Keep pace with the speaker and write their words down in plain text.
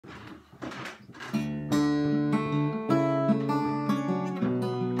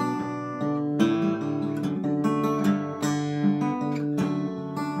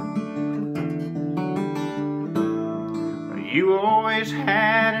You always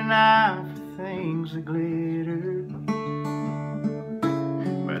had an eye for things that glittered,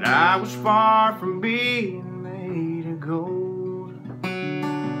 but I was far from being made of gold.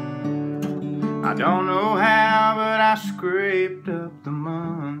 I don't know how, but I scraped up the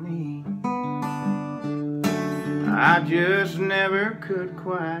money. I just never could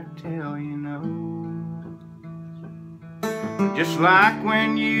quite tell, you know. Just like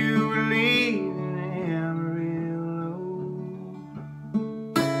when you were leaving Amarillo,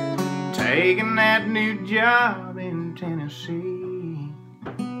 taking that new job in Tennessee.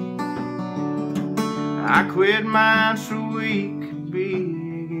 I quit mine so we could be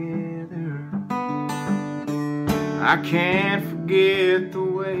together. I can't forget the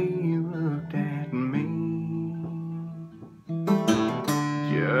way you looked at me.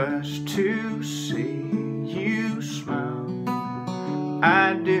 Just to see you smile,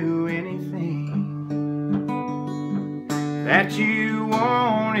 I'd do anything that you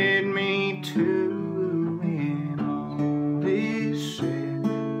wanted me to. When all is said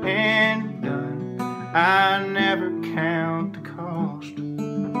and done, I never count the cost.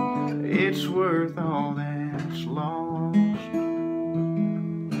 It's worth all that's lost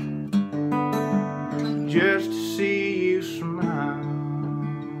just to see you smile.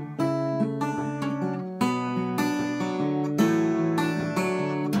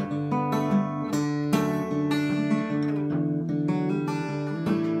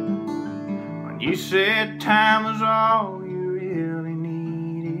 You said time was all you really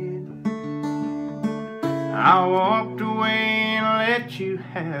needed. I walked away and let you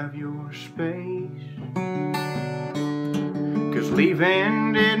have your space, 'cause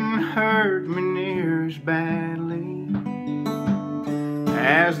leaving didn't hurt me near as badly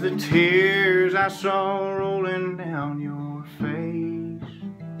as the tears I saw rolling down your face.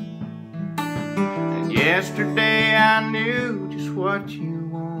 And yesterday I knew just what you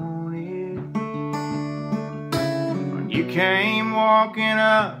wanted. You came walking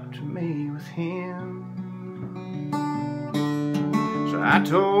up to me with him, so I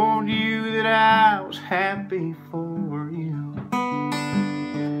told you that I was happy for you,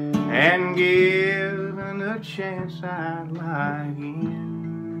 and given a chance I'd lie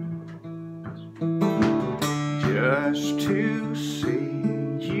again, just to see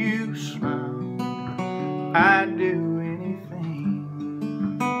you smile. I'd do anything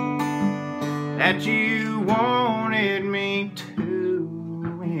that you wanted me to.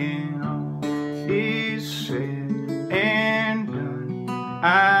 When all is said and done,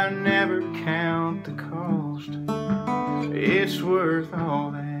 I never count the cost. It's worth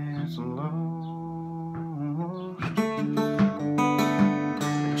all that's lost.